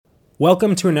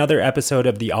Welcome to another episode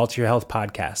of the Alter Your Health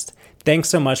podcast. Thanks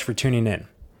so much for tuning in.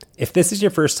 If this is your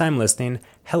first time listening,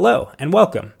 hello and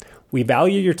welcome. We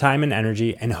value your time and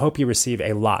energy and hope you receive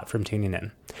a lot from tuning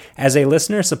in. As a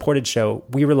listener-supported show,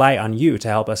 we rely on you to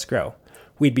help us grow.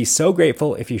 We'd be so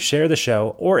grateful if you share the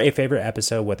show or a favorite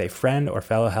episode with a friend or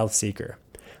fellow health seeker.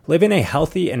 Living a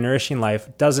healthy and nourishing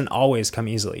life doesn't always come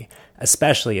easily,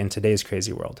 especially in today's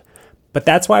crazy world. But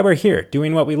that's why we're here,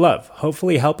 doing what we love,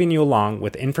 hopefully helping you along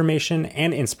with information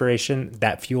and inspiration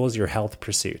that fuels your health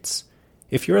pursuits.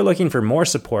 If you're looking for more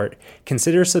support,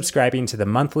 consider subscribing to the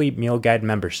monthly Meal Guide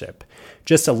membership.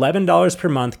 Just $11 per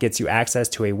month gets you access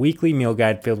to a weekly meal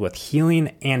guide filled with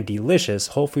healing and delicious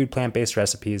whole food plant-based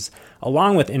recipes,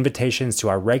 along with invitations to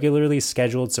our regularly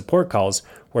scheduled support calls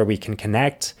where we can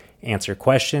connect, answer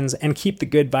questions, and keep the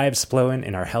good vibes flowing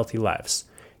in our healthy lives.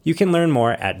 You can learn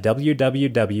more at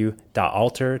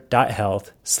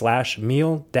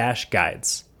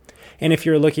www.alter.health/meal-guides. And if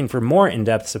you're looking for more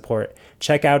in-depth support,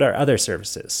 check out our other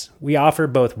services. We offer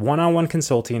both one-on-one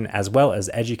consulting as well as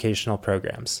educational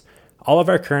programs. All of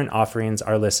our current offerings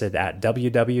are listed at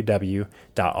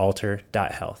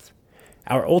www.alter.health.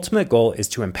 Our ultimate goal is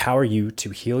to empower you to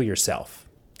heal yourself.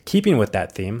 Keeping with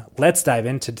that theme, let's dive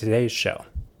into today's show.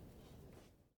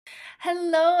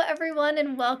 Hello, everyone,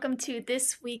 and welcome to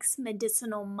this week's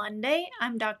Medicinal Monday.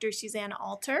 I'm Dr. Susanna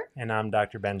Alter. And I'm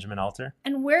Dr. Benjamin Alter.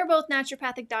 And we're both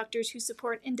naturopathic doctors who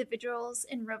support individuals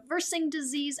in reversing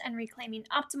disease and reclaiming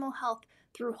optimal health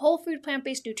through whole food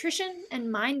plant-based nutrition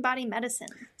and mind-body medicine.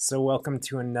 So welcome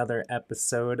to another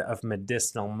episode of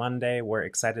Medicinal Monday. We're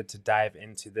excited to dive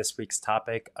into this week's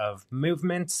topic of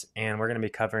movement, and we're going to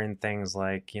be covering things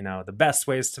like, the best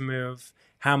ways to move,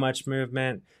 how much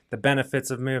movement, the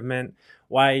benefits of movement,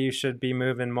 why you should be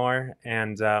moving more,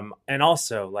 and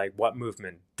also like what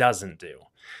movement doesn't do,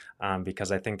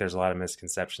 because I think there's a lot of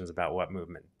misconceptions about what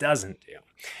movement doesn't do.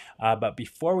 But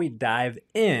before we dive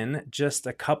in, just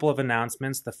a couple of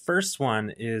announcements. The first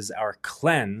one is our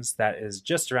cleanse that is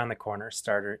just around the corner,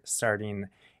 starting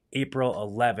April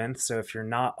 11th. So if you're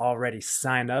not already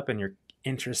signed up and you're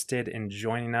interested in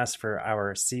joining us for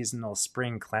our seasonal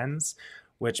spring cleanse,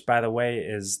 which, by the way,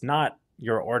 is not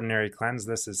your ordinary cleanse.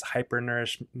 This is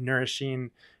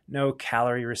nourishing, no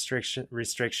calorie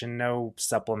restriction, no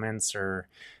supplements or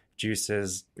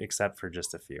juices, except for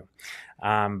just a few.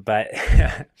 But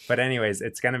anyways,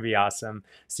 it's going to be awesome.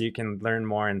 So you can learn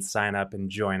more and sign up and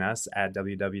join us at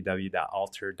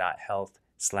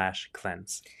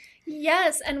www.alter.health/cleanse.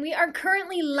 Yes, and we are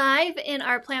currently live in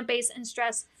our plant-based and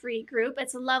stress-free group.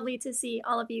 It's lovely to see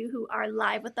all of you who are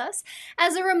live with us.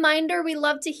 As a reminder, we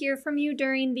love to hear from you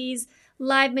during these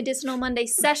live Medicinal Monday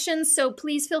sessions, so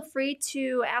please feel free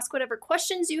to ask whatever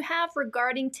questions you have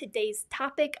regarding today's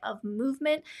topic of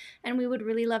movement, and we would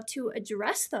really love to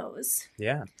address those.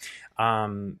 Yeah.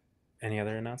 Any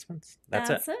other announcements?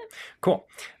 That's it. Cool.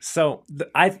 So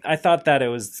I thought that it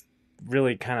was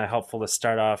really kind of helpful to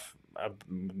start off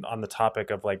on the topic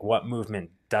of like what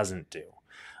movement doesn't do.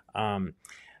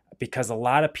 Because a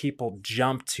lot of people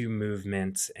jump to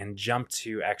movement and jump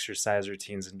to exercise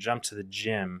routines and jump to the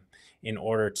gym in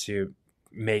order to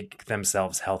make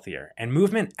themselves healthier. And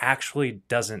movement actually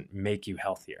doesn't make you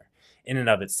healthier in and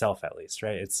of itself, at least,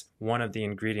 right? It's one of the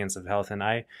ingredients of health. And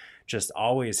I just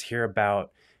always hear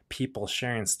about people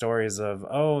sharing stories of,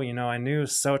 I knew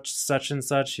such and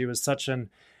such. He was such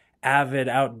an avid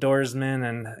outdoorsman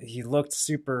and he looked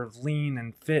super lean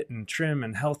and fit and trim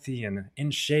and healthy and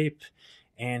in shape.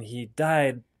 And he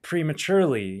died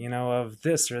prematurely, of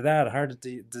this or that, heart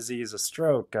disease, a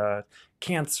stroke,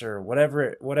 cancer,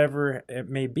 whatever it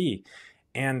may be.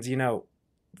 And,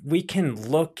 we can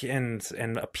look and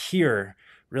appear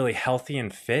really healthy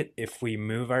and fit if we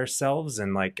move ourselves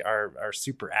and like are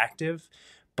super active.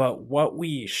 But what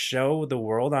we show the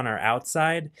world on our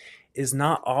outside is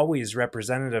not always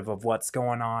representative of what's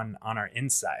going on our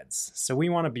insides. So we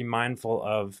want to be mindful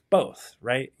of both,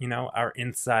 right? Our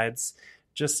insides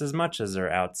just as much as our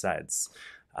outsides,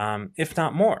 if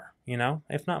not more, we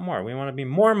want to be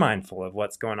more mindful of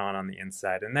what's going on the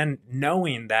inside. And then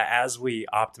knowing that as we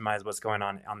optimize what's going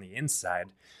on the inside,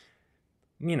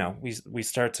 we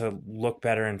start to look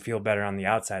better and feel better on the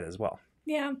outside as well.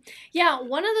 Yeah.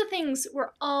 One of the things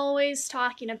we're always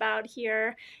talking about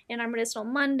here in our Medicinal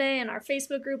Monday and our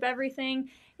Facebook group,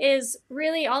 everything, is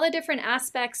really all the different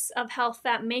aspects of health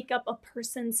that make up a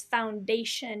person's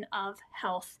foundation of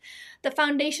health. The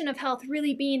foundation of health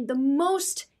really being the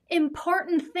most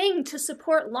important thing to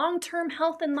support long-term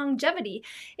health and longevity.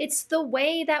 It's the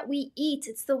way that we eat.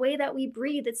 It's the way that we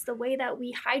breathe. It's the way that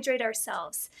we hydrate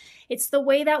ourselves. It's the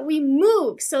way that we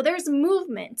move. So there's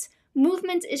movement.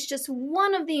 movement is just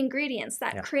one of the ingredients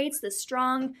that creates the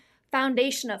strong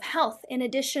foundation of health, in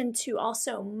addition to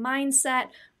also mindset,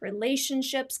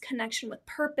 relationships, connection with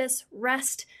purpose,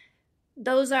 rest.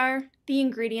 Those are the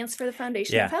ingredients for the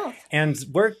foundation of health. And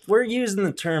we're using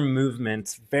the term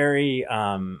movement very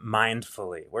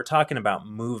mindfully. We're talking about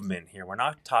movement here. We're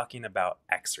not talking about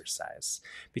exercise,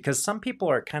 because some people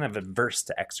are kind of averse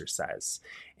to exercise.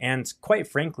 And quite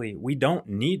frankly, we don't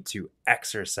need to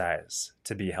exercise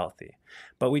to be healthy,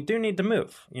 but we do need to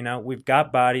move. You know, we've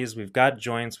got bodies, we've got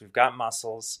joints, we've got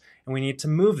muscles, and we need to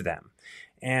move them.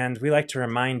 And we like to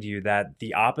remind you that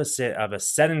the opposite of a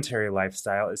sedentary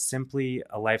lifestyle is simply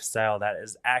a lifestyle that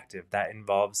is active, that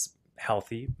involves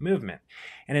healthy movement.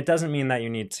 And it doesn't mean that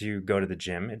you need to go to the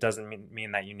gym. It doesn't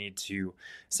mean that you need to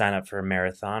sign up for a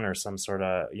marathon or some sort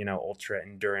of, ultra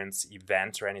endurance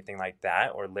event or anything like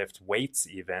that, or lift weights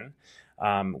even.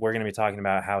 We're going to be talking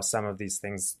about how some of these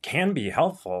things can be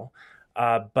helpful.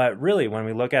 But really, when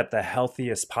we look at the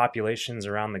healthiest populations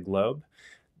around the globe,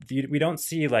 we don't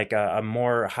see like a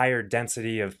more higher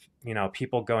density of,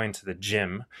 people going to the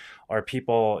gym or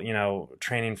people,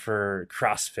 training for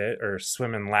CrossFit or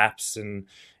swimming laps in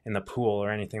the pool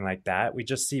or anything like that. We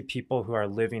just see people who are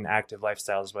living active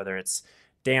lifestyles, whether it's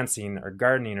dancing or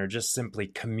gardening or just simply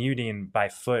commuting by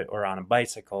foot or on a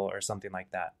bicycle or something like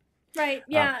that. Right.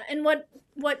 Yeah. And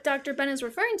what Dr. Ben is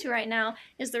referring to right now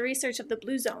is the research of the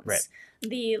blue zones, right.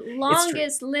 The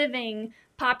longest living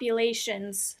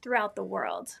populations throughout the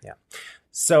world. Yeah.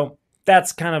 So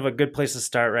that's kind of a good place to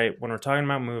start, right? When we're talking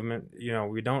about movement,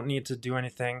 we don't need to do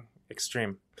anything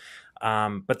extreme.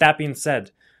 But that being said,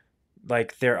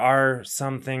 like there are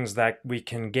some things that we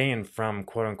can gain from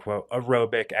quote unquote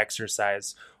aerobic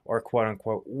exercise or quote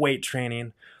unquote weight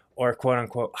training or quote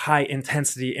unquote high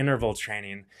intensity interval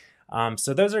training.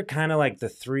 So those are kind of like the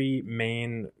three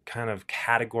main kind of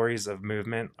categories of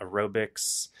movement: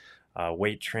 aerobics,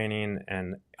 weight training,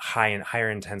 and higher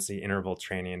intensity interval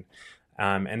training.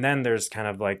 And then there's kind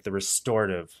of like the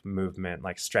restorative movement,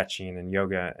 like stretching and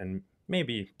yoga and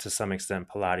maybe to some extent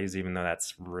Pilates, even though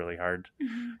that's really hard.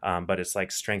 Mm-hmm. But it's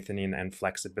like strengthening and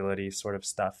flexibility sort of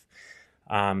stuff.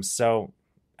 So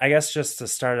I guess just to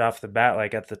start off the bat,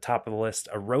 like at the top of the list,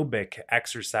 aerobic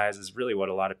exercise is really what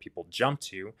a lot of people jump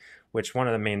to, which one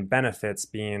of the main benefits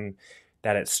being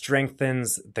that it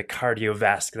strengthens the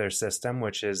cardiovascular system,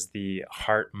 which is the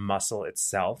heart muscle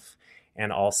itself,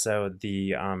 and also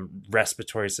the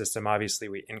respiratory system. Obviously,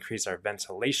 we increase our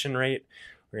ventilation rate.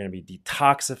 We're going to be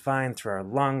detoxifying through our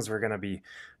lungs. We're going to be,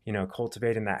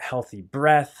 cultivating that healthy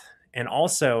breath. And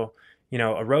also,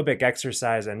 aerobic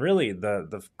exercise, and really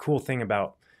the cool thing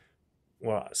about,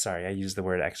 I used the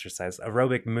word exercise,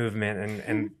 aerobic movement.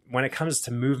 And when it comes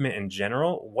to movement in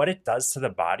general, what it does to the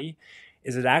body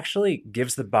is it actually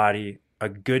gives the body a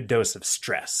good dose of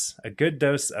stress, a good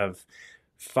dose of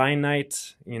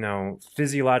finite,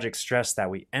 physiologic stress that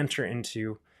we enter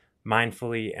into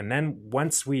mindfully. And then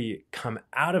once we come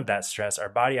out of that stress, our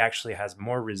body actually has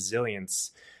more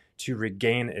resilience to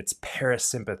regain its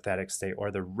parasympathetic state or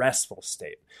the restful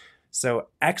state. So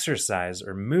exercise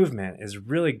or movement is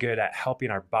really good at helping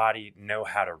our body know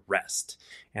how to rest.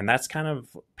 And that's kind of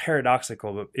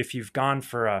paradoxical. But if you've gone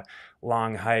for a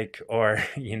long hike or,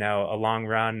 a long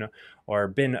run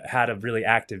or had a really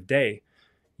active day,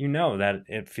 you know that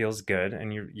it feels good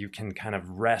and you can kind of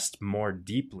rest more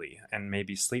deeply and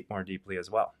maybe sleep more deeply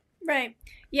as well. Right.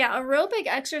 Yeah. Aerobic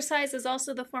exercise is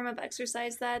also the form of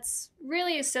exercise that's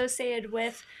really associated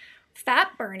with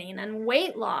fat burning and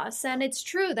weight loss. And it's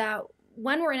true that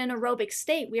when we're in an aerobic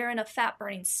state, we are in a fat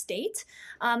burning state.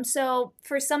 So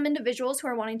for some individuals who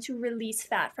are wanting to release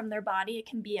fat from their body, it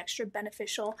can be extra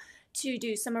beneficial to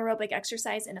do some aerobic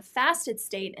exercise in a fasted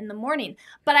state in the morning.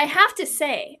 But I have to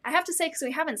say, because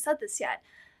we haven't said this yet,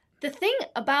 the thing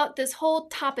about this whole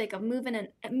topic of movement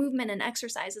and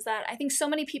exercise is that I think so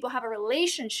many people have a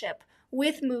relationship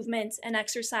with movement and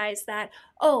exercise that,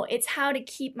 it's how to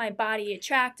keep my body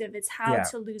attractive. It's how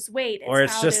to lose weight.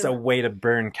 It's just a way to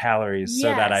burn calories so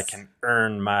that I can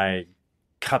earn my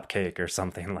cupcake or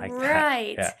something like that.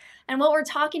 Right. Yeah. And what we're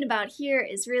talking about here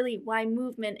is really why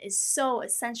movement is so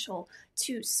essential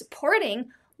to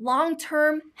supporting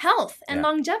long-term health and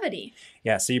longevity.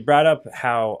 Yeah, so you brought up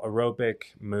how aerobic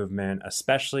movement,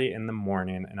 especially in the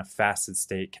morning in a fasted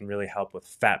state, can really help with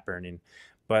fat burning.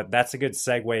 But that's a good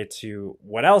segue to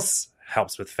what else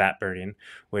helps with fat burning,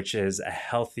 which is a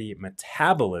healthy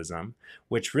metabolism,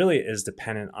 which really is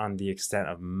dependent on the extent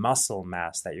of muscle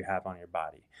mass that you have on your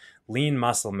body. Lean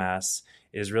muscle mass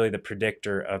is really the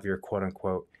predictor of your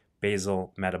quote-unquote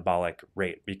basal metabolic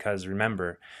rate. Because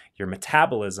remember, your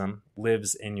metabolism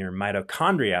lives in your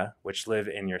mitochondria, which live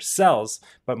in your cells,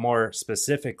 but more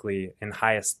specifically in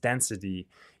highest density,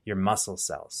 your muscle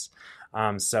cells.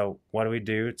 So what do we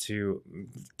do to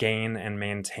gain and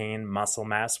maintain muscle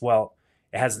mass? Well,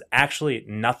 it has actually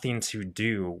nothing to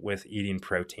do with eating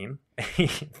protein.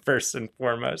 First and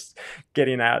foremost,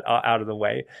 getting out of the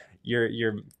way.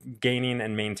 Your gaining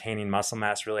and maintaining muscle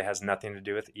mass really has nothing to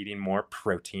do with eating more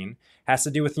protein. It has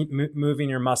to do with moving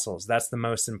your muscles. That's the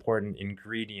most important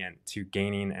ingredient to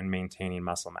gaining and maintaining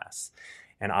muscle mass.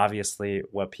 And obviously,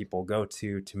 what people go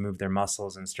to move their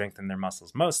muscles and strengthen their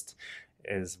muscles most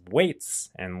is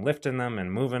weights and lifting them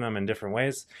and moving them in different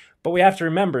ways. But we have to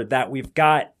remember that we've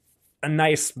got a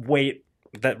nice weight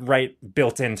that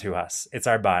built into us. It's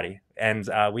our body. And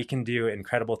we can do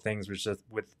incredible things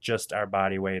with just our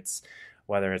body weights,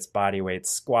 whether it's body weight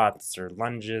squats or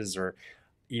lunges or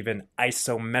even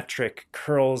isometric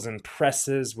curls and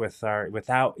presses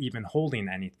without even holding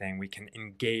anything. We can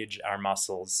engage our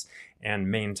muscles and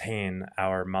maintain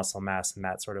our muscle mass in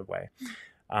that sort of way.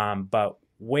 But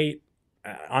weight,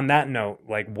 on that note,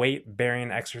 like weight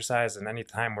bearing exercise, and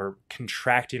anytime we're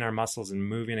contracting our muscles and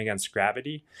moving against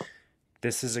gravity,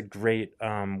 this is a great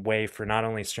way for not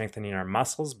only strengthening our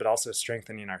muscles, but also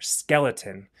strengthening our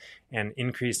skeleton and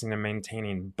increasing and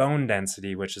maintaining bone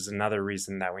density, which is another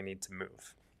reason that we need to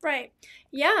move. Right.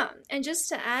 Yeah. And just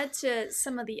to add to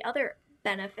some of the other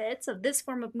benefits of this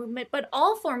form of movement, but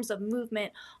all forms of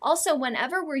movement, also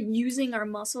whenever we're using our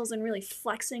muscles and really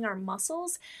flexing our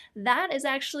muscles, that is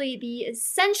actually the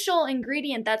essential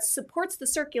ingredient that supports the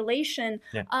circulation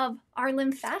of our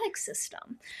lymphatic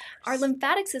system. Our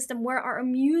lymphatic system, where our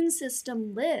immune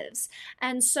system lives.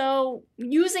 And so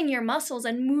using your muscles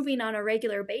and moving on a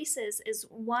regular basis is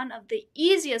one of the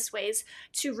easiest ways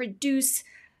to reduce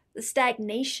the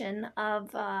stagnation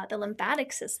of the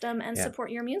lymphatic system and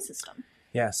support your immune system.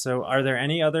 Yeah. So are there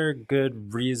any other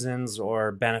good reasons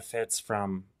or benefits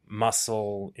from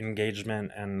muscle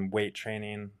engagement and weight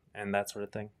training and that sort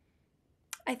of thing?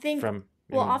 I think,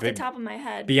 off the top of my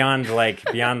head, beyond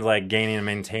gaining and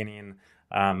maintaining,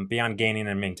 beyond gaining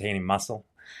and maintaining muscle.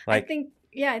 I think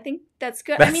that's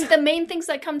good. I mean, the main things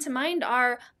that come to mind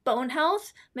are bone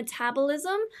health,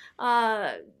 metabolism,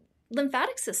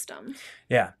 lymphatic system.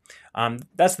 Yeah.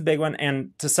 That's the big one.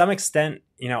 And to some extent,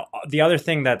 the other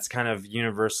thing that's kind of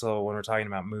universal when we're talking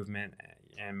about movement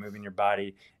and moving your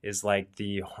body is like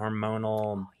the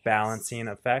hormonal balancing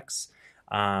effects.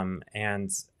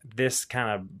 And this kind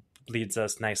of leads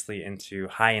us nicely into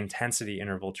high intensity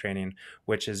interval training,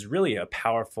 which is really a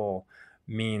powerful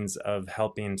means of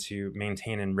helping to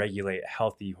maintain and regulate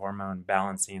healthy hormone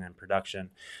balancing and production.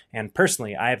 And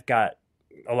personally, I've got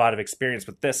a lot of experience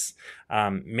with this.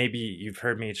 Maybe you've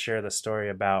heard me share the story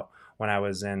about when I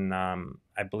was in,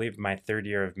 I believe, my third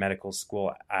year of medical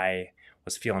school. I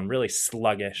was feeling really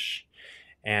sluggish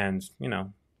and,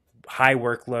 high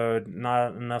workload,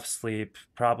 not enough sleep,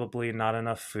 probably not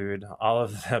enough food, all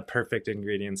of the perfect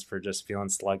ingredients for just feeling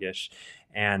sluggish.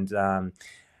 And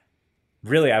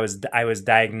really, I was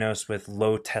diagnosed with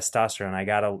low testosterone. I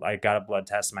got a blood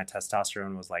test. My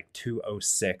testosterone was like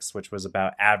 206, which was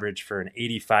about average for an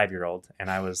 85-year-old, and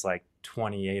I was like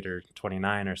 28 or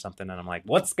 29 or something. And I'm like,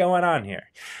 what's going on here?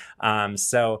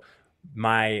 So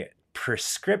my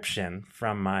prescription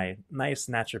from my nice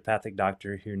naturopathic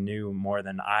doctor who knew more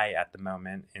than I at the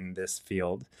moment in this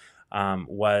field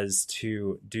was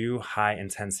to do high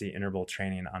intensity interval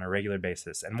training on a regular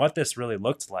basis. And what this really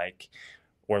looks like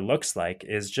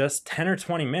is just 10 or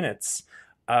 20 minutes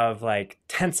of like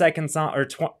 10 seconds on or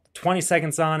 20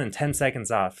 seconds on and 10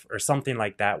 seconds off or something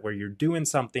like that, where you're doing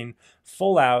something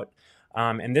full out.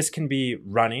 And this can be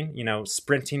running,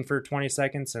 sprinting for 20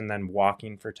 seconds and then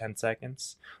walking for 10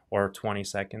 seconds or 20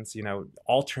 seconds,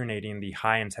 alternating the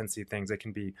high intensity things. It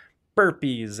can be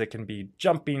burpees, it can be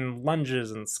jumping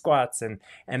lunges and squats and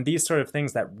these sort of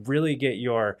things that really get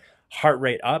your heart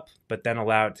rate up, but then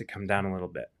allow it to come down a little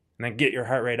bit. And then get your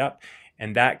heart rate up.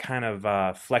 And that kind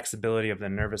of flexibility of the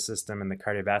nervous system and the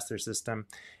cardiovascular system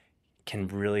can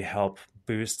really help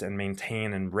boost and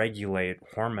maintain and regulate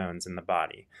hormones in the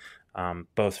body,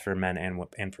 both for men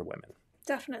and for women.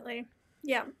 Definitely.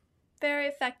 Yeah. Very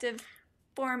effective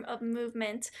form of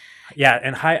movement. Yeah.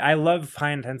 And I love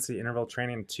high intensity interval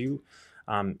training too.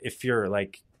 If you're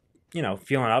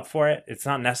feeling up for it, it's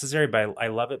not necessary, but I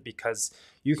love it because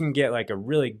you can get like a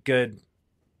really good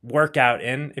workout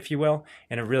in, if you will,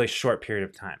 in a really short period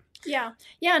of time. Yeah.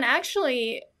 And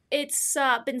actually, it's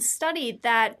been studied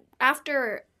that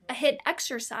after a HIIT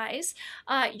exercise,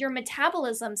 your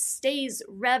metabolism stays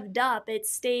revved up. It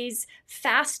stays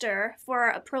faster for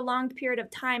a prolonged period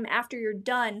of time after you're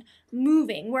done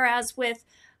moving. Whereas with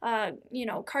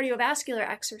cardiovascular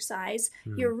exercise,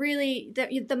 you're really,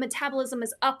 the metabolism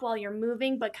is up while you're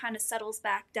moving, but kind of settles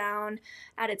back down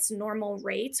at its normal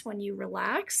rates when you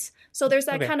relax. So there's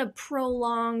that kind of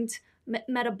prolonged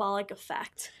metabolic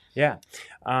effect. Yeah.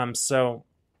 So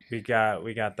we got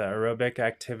the aerobic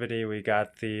activity, we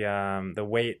got the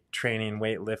weight training,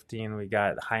 weightlifting, we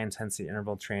got high intensity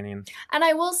interval training. And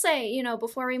I will say,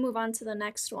 before we move on to the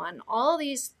next one, all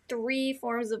these 3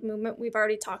 forms of movement we've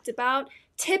already talked about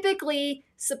typically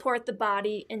support the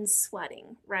body in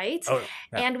sweating, right? Oh,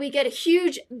 yeah. And we get a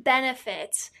huge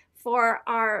benefit for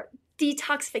our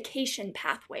detoxification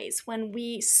pathways when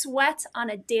we sweat on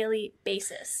a daily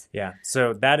basis. Yeah,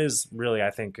 so that is really,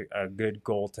 I think, a good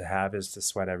goal to have, is to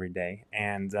sweat every day.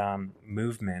 And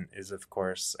movement is, of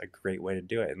course, a great way to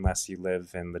do it, unless you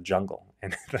live in the jungle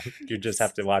and you just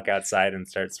have to walk outside and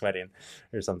start sweating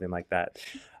or something like that.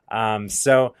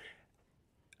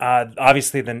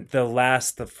 Obviously, the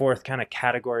 4th kind of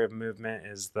category of movement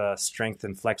is the strength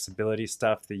and flexibility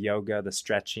stuff, the yoga, the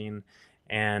stretching.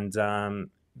 And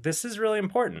this is really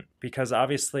important because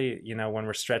obviously, when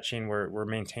we're stretching, we're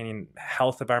maintaining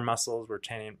health of our muscles, we're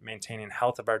maintaining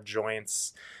health of our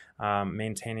joints,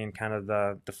 maintaining kind of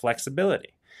the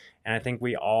flexibility. And I think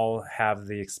we all have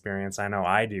the experience, I know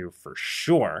I do for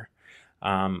sure,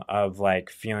 of like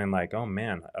feeling like, oh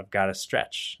man, I've got to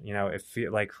stretch. It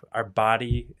feel like our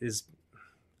body is,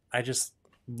 I just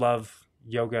love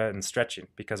yoga and stretching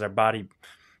because our body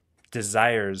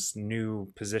desires new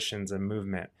positions and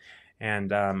movement.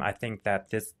 And I think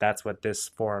that that's what this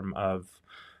form of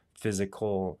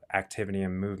physical activity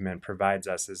and movement provides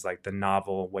us, is like the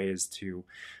novel ways to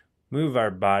move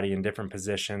our body in different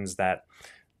positions that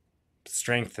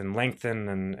strengthen, lengthen,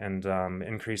 and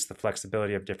increase the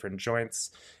flexibility of different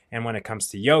joints. And when it comes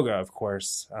to yoga, of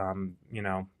course,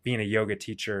 being a yoga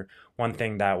teacher, one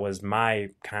thing that was my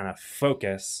kind of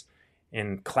focus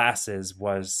in classes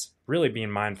was really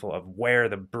being mindful of where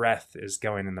the breath is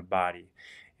going in the body.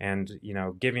 And,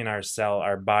 giving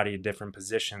our body different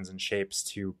positions and shapes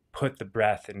to put the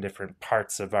breath in different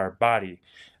parts of our body,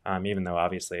 even though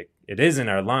obviously it is in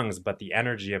our lungs, but the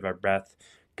energy of our breath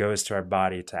goes to our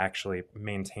body to actually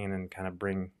maintain and kind of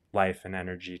bring life and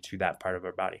energy to that part of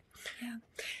our body. Yeah.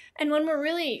 And when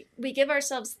we give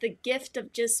ourselves the gift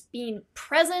of just being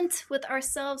present with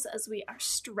ourselves as we are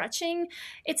stretching,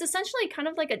 it's essentially kind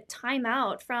of like a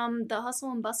timeout from the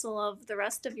hustle and bustle of the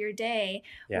rest of your day,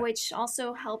 which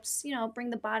also helps,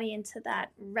 bring the body into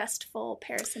that restful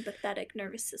parasympathetic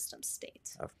nervous system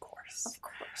state. Of course. Of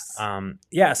course.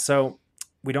 So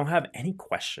we don't have any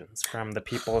questions from the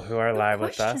people who are live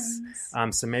with us.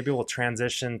 So maybe we'll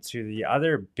transition to the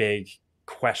other big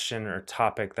question or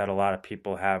topic that a lot of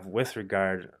people have with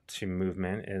regard to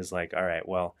movement, is like, all right,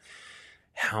 well,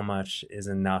 how much is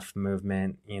enough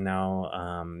movement?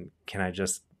 Can I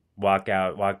just walk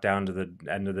down to the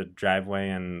end of the driveway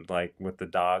and like with the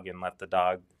dog and let the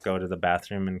dog go to the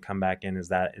bathroom and come back in? Is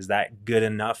that good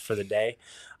enough for the day?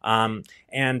 And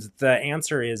the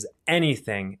answer is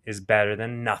anything is better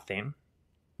than nothing.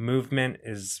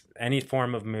 Any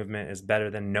form of movement is better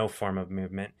than no form of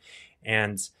movement.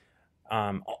 And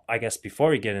I guess before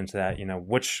we get into that,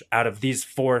 which out of these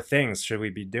 4 things should we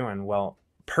be doing? Well,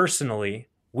 personally,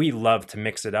 we love to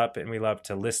mix it up and we love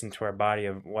to listen to our body,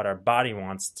 of what our body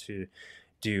wants to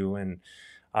do. And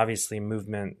obviously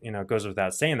movement, goes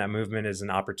without saying that movement is an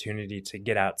opportunity to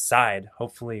get outside.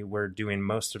 Hopefully we're doing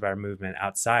most of our movement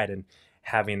outside and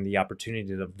having the opportunity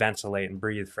to ventilate and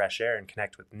breathe fresh air and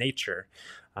connect with nature.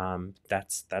 I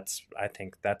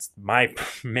think that's my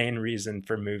main reason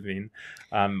for moving,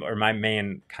 or my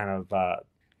main kind of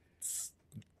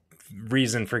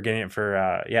reason for moving,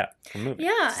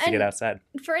 to get outside.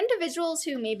 For individuals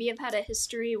who maybe have had a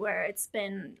history where it's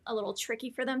been a little tricky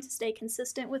for them to stay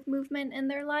consistent with movement in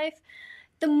their life,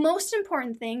 the most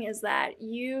important thing is that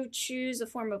you choose a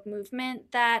form of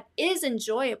movement that is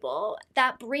enjoyable,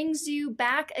 that brings you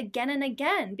back again and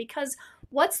again. Because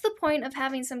what's the point of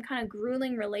having some kind of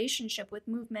grueling relationship with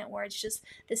movement where it's just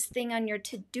this thing on your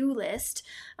to-do list?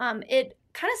 It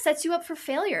kind of sets you up for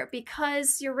failure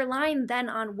because you're relying then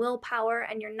on willpower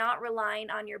and you're not relying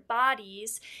on your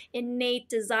body's innate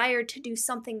desire to do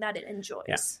something that it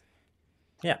enjoys.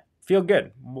 Yeah. Feel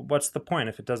good. What's the point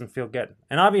if it doesn't feel good?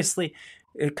 And obviously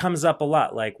it comes up a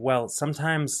lot, like, well,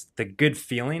 sometimes the good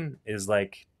feeling is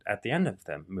like at the end of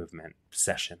the movement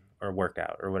session or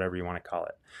workout or whatever you want to call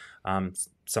it.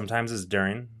 Sometimes it's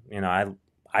during, I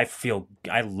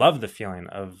love the feeling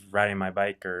of riding my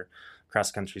bike or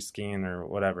cross-country skiing or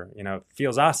whatever, it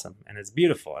feels awesome and it's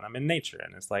beautiful and I'm in nature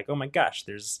and it's like, oh my gosh,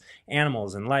 there's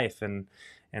animals and life and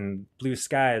blue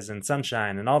skies and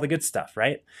sunshine and all the good stuff,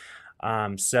 right?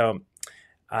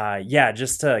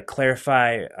 Just to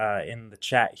clarify in the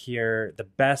chat here, the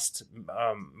best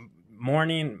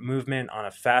morning movement in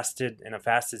a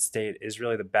fasted state is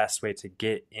really the best way to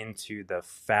get into the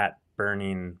fat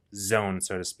burning zone,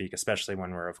 so to speak, especially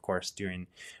when we're, of course, doing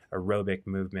aerobic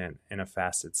movement in a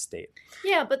fasted state.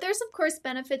 Yeah, but there's, of course,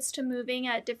 benefits to moving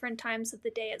at different times of the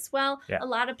day as well. Yeah. A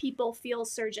lot of people feel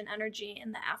surge in energy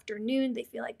in the afternoon. They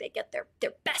feel like they get their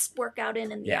best workout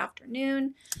in the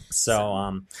afternoon.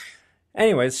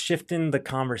 Anyways, shifting the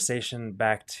conversation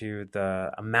back to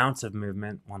the amount of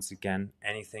movement, once again,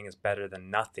 anything is better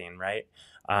than nothing, right?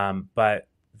 But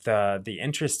the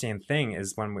interesting thing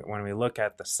is when we look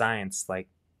at the science, like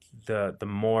the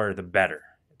more the better.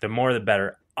 The more the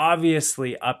better,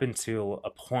 obviously up until a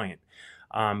point.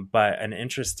 But an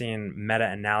interesting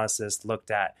meta-analysis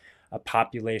looked at a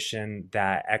population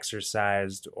that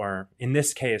exercised, or in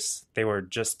this case, they were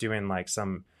just doing like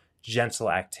some gentle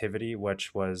activity,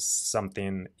 which was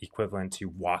something equivalent to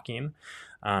walking.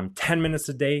 10 minutes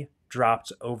a day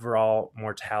dropped overall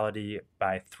mortality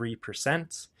by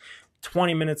 3%.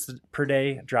 20 minutes per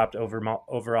day dropped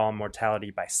overall mortality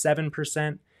by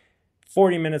 7%.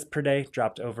 40 minutes per day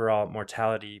dropped overall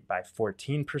mortality by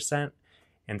 14%.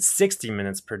 And 60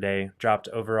 minutes per day dropped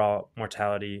overall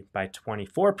mortality by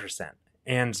 24%.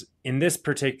 And in this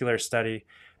particular study,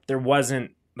 there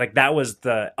wasn't, like, that was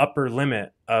the upper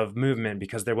limit of movement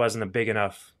because there wasn't a big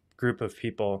enough group of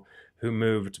people who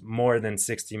moved more than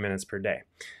 60 minutes per day.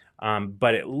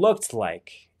 But it looked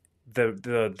like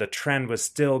the trend was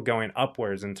still going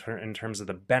upwards in terms of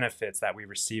the benefits that we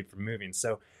received from moving.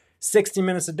 So 60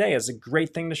 minutes a day is a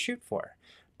great thing to shoot for.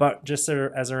 But just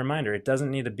as a reminder, it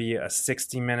doesn't need to be a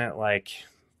 60-minute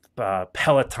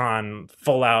Peloton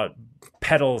full-out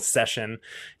pedal session,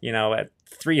 at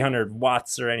 300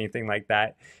 watts or anything like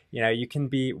that. You can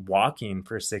be walking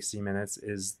for 60 minutes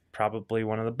is probably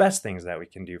one of the best things that we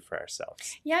can do for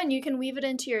ourselves. Yeah, and you can weave it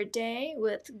into your day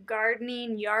with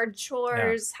gardening, yard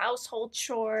chores, household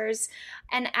chores.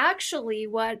 And actually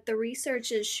what the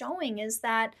research is showing is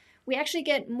that we actually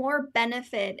get more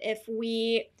benefit if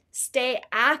we stay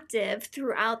active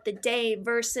throughout the day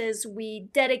versus we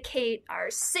dedicate our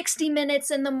 60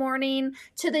 minutes in the morning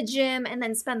to the gym and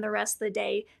then spend the rest of the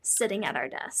day sitting at our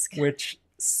desk. Which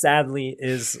sadly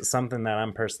is something that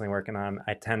I'm personally working on.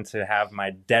 I tend to have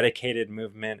my dedicated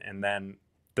movement and then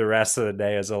the rest of the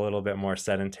day is a little bit more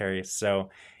sedentary. So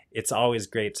it's always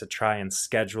great to try and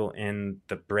schedule in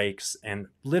the breaks. And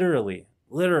literally,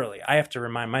 I have to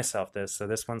remind myself this, so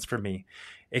this one's for me.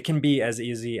 It can be as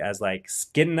easy as like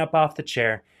getting up off the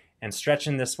chair and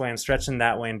stretching this way and stretching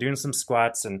that way and doing some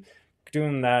squats and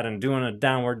doing that and doing a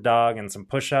downward dog and some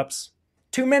push-ups.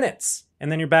 2 minutes,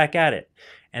 and then you're back at it.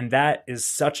 And that is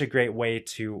such a great way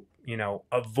to,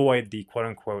 avoid the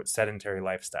quote-unquote sedentary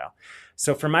lifestyle.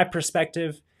 So from my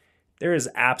perspective, there is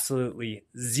absolutely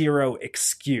zero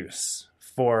excuse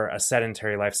for a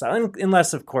sedentary lifestyle,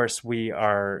 unless, of course, we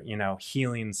are,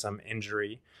 healing some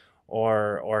injury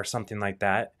or something like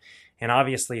that. And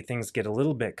obviously, things get a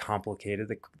little bit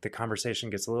complicated. The conversation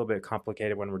gets a little bit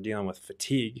complicated when we're dealing with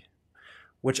fatigue,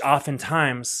 which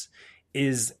oftentimes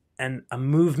is a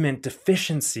movement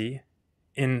deficiency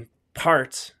in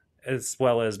part, as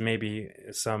well as maybe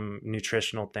some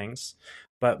nutritional things.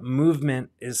 But movement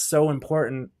is so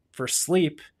important for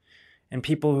sleep. And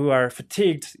people who are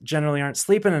fatigued generally aren't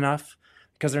sleeping enough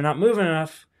because they're not moving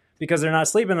enough, because they're not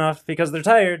sleeping enough, because they're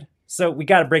tired. So we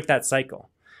got to break that cycle.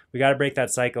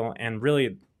 And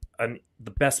really,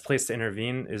 the best place to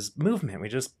intervene is movement. We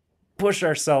just push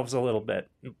ourselves a little bit,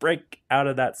 break out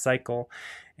of that cycle,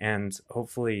 and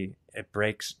hopefully it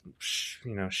breaks,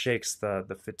 shakes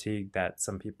the fatigue that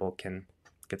some people can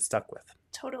get stuck with.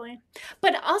 Totally.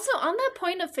 But also on that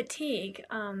point of fatigue,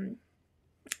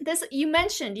 this you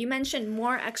mentioned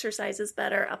more exercise is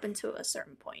better up until a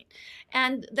certain point.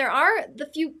 And there are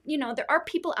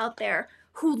people out there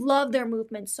who love their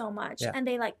movement so much and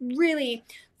they really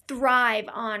thrive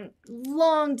on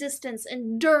long distance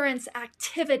endurance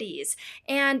activities.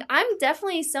 And I'm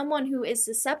definitely someone who is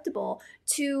susceptible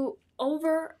to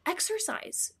over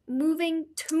exercise, moving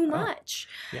too much.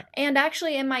 Yeah. And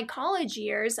actually in my college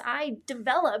years, I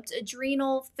developed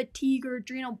adrenal fatigue or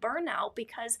adrenal burnout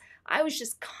because I was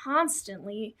just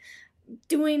constantly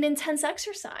doing intense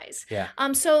exercise. Yeah.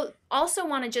 So also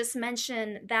want to just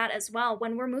mention that as well.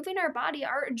 When we're moving our body,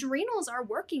 our adrenals are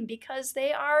working because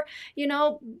they are,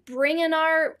 bringing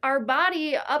our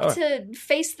body up to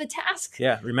face the task.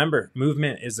 Yeah. Remember,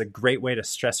 movement is a great way to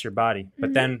stress your body.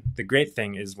 But then the great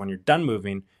thing is when you're done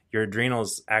moving, your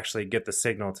adrenals actually get the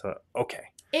signal to, okay.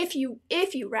 If you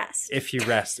rest. If you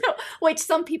rest. Which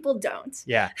some people don't.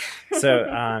 Yeah. So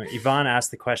Yvonne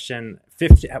asked the question,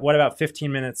 what about 15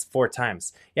 minutes 4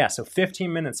 times? Yeah, so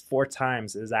 15 minutes 4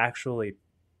 times is actually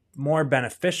more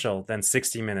beneficial than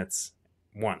 60 minutes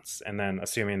once, and then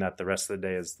assuming that the rest of the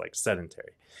day is like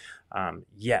sedentary.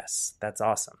 Yes, that's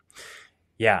awesome.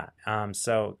 Yeah,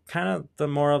 so kind of the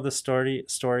moral of the story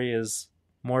is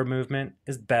more movement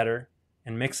is better,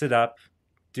 and mix it up.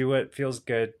 Do what feels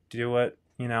good. Do what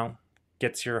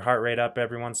gets your heart rate up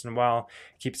every once in a while,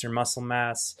 keeps your muscle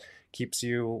mass, keeps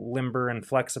you limber and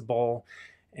flexible,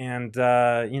 and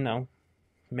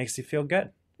makes you feel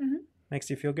good. Makes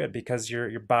you feel good because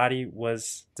your body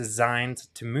was designed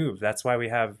to move. That's why we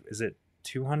have, is it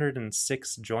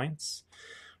 206 joints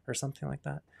or something like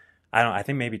that? I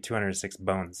think maybe 206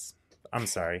 bones. I'm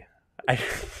sorry.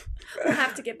 We'll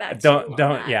have to get back to don't you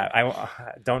on that. Yeah,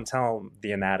 I don't tell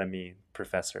the anatomy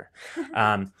professor.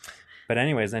 But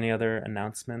anyways, any other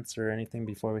announcements or anything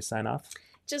before we sign off?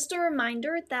 Just a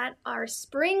reminder that our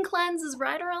spring cleanse is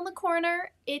right around the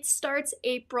corner. It starts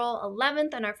April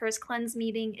 11th, and our first cleanse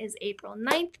meeting is April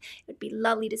 9th. It would be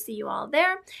lovely to see you all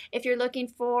there. If you're looking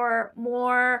for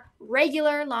more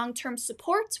regular long-term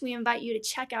support, we invite you to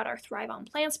check out our Thrive on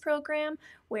Plants program,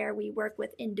 where we work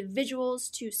with individuals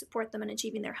to support them in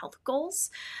achieving their health goals.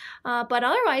 But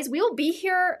otherwise, we will be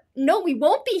here. No, we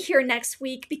won't be here next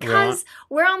week because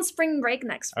we're on spring break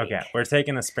next week. Okay, we're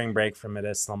taking a spring break from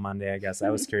Medicinal Monday, I guess. I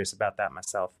was curious about that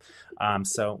myself.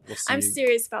 So we'll see. I'm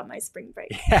serious about my spring break.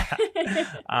 Yeah.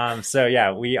 So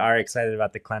yeah, we are excited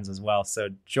about the cleanse as well. So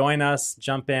join us,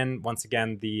 jump in. Once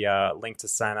again, the link to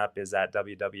sign up is at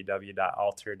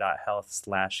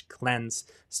www.alter.health/cleanse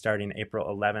starting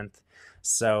April 11th.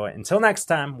 So until next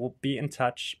time, we'll be in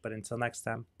touch. But until next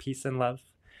time, peace and love.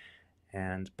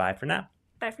 And bye for now.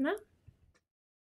 Bye for now.